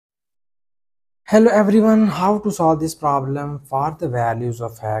Hello everyone, how to solve this problem for the values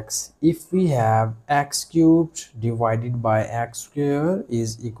of x if we have x cubed divided by x square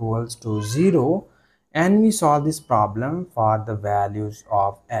is equals to 0 and we solve this problem for the values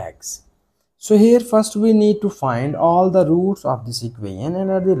of x. So here first we need to find all the roots of this equation,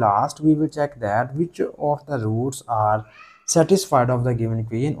 and at the last we will check that which of the roots are satisfied of the given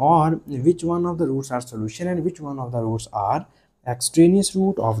equation, or which one of the roots are solution and which one of the roots are extraneous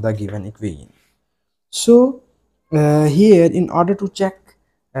root of the given equation. So here, in order to check,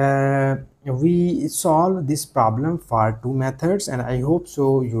 we solve this problem for two methods, and I hope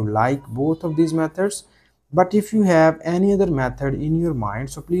so you like both of these methods. But if you have any other method in your mind,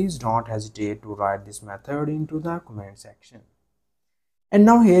 so please don't hesitate to write this method into the comment section. And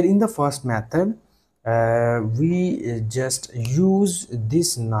now here in the first method, we just use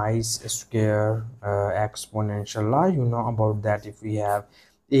this nice square exponential law. You know about that. If we have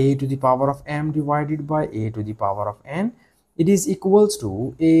a to the power of m divided by a to the power of n, it is equals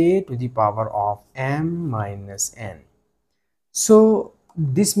to a to the power of m minus n. So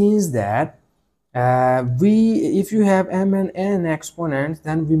this means that if you have m and n exponents,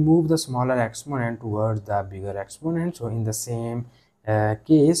 then we move the smaller exponent towards the bigger exponent. So in the same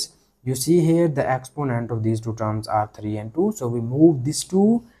case, you see here the exponent of these two terms are 3 and 2, so we move this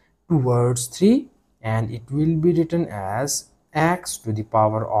 2 towards 3 and it will be written as x to the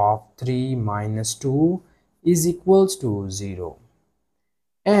power of 3 minus 2 is equals to 0.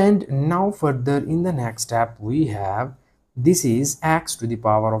 And now further in the next step we have this is x to the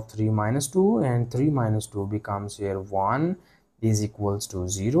power of 3 minus 2, and 3 minus 2 becomes here 1 is equals to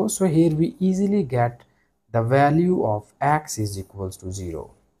 0. So here we easily get the value of x is equals to 0.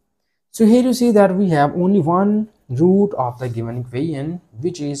 So here you see that we have only one root of the given equation,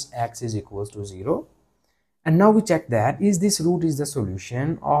 which is x is equals to 0. And now we check that is this root is the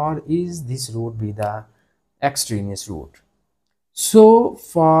solution or is this root be the extraneous root. So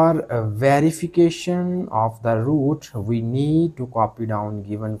for a verification of the root, we need to copy down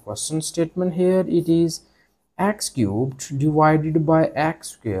given question statement. Here it is x cubed divided by x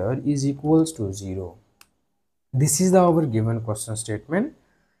square is equals to 0. This is our given question statement,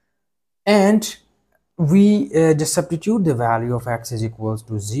 and we just substitute the value of x is equals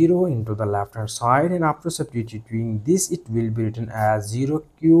to 0 into the left hand side, and after substituting this it will be written as 0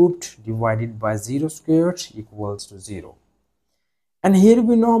 cubed divided by 0 squared equals to 0. And here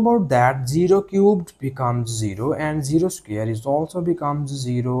we know about that 0 cubed becomes 0 and 0 square is also becomes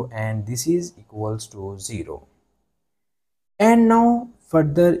 0, and this is equals to 0. And now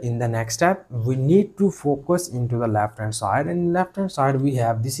further in the next step we need to focus into the left hand side, and left hand side we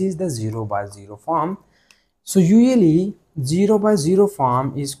have this is the 0 by 0 form. So usually 0 by 0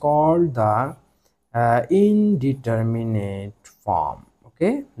 form is called the indeterminate form.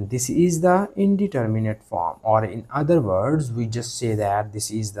 Okay, this is the indeterminate form, or in other words we just say that this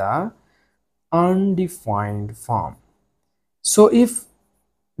is the undefined form. So if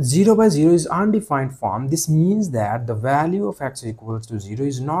 0 by 0 is undefined form, this means that the value of x equals to 0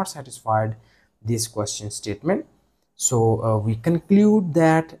 is not satisfied this question statement. So we conclude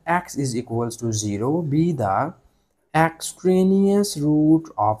that x is equals to 0 be the extraneous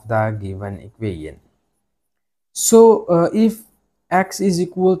root of the given equation. So if x is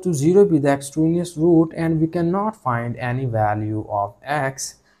equal to 0 be the extraneous root and we cannot find any value of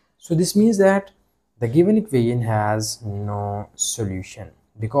x, so this means that the given equation has no solution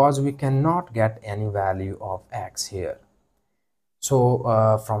because we cannot get any value of x here.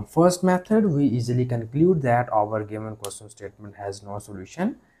 So from first method we easily conclude that our given question statement has no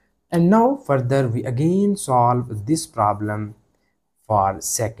solution. And now further we again solve this problem for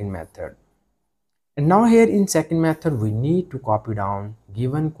second method. And now here in second method we need to copy down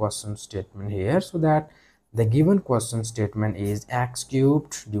given question statement here, so that the given question statement is x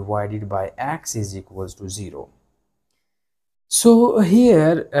cubed divided by x is equals to 0. So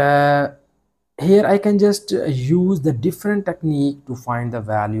here I can just use the different technique to find the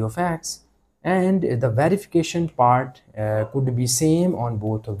value of x, and the verification part could be same on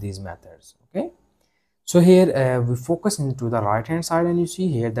both of these methods. Okay, so here we focus into the right hand side, and you see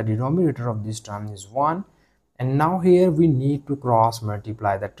here the denominator of this term is 1, and now here we need to cross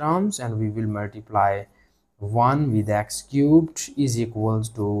multiply the terms, and we will multiply 1 with x cubed is equals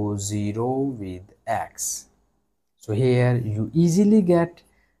to 0 with x. So here you easily get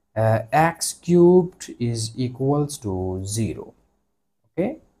x cubed is equals to 0.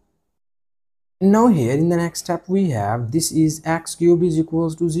 Okay, now here in the next step we have this is x cubed is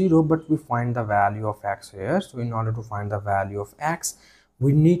equals to 0, but we find the value of x here. So in order to find the value of x,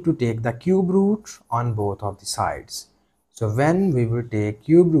 we need to take the cube root on both of the sides. So when we will take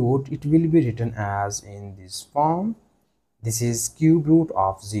cube root, it will be written as in this form. This is cube root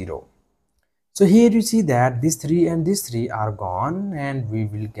of 0. So here you see that this 3 and this 3 are gone, and we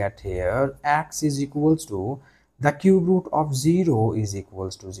will get here x is equals to the cube root of 0 is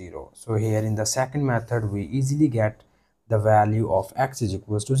equals to 0. So here in the second method we easily get the value of x is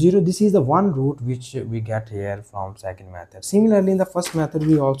equals to 0. This is the one root which we get here from second method. Similarly in the first method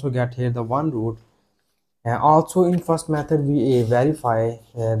we also get here the one root. Also in first method we verify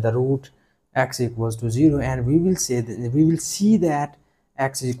the root x equals to 0, and we will say that we will see that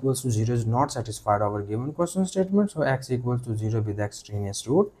x equals to 0 is not satisfied our given question statement. So x equals to 0 with the extraneous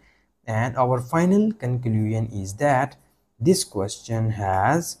root, and our final conclusion is that this question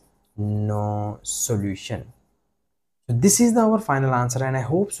has no solution. So this is our final answer, and I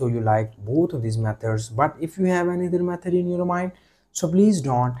hope so you like both of these methods. But if you have any other method in your mind, so please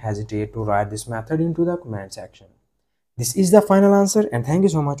don't hesitate to write this method into the comment section. This is the final answer, and thank you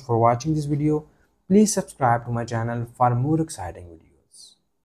so much for watching this video. Please subscribe to my channel for more exciting videos.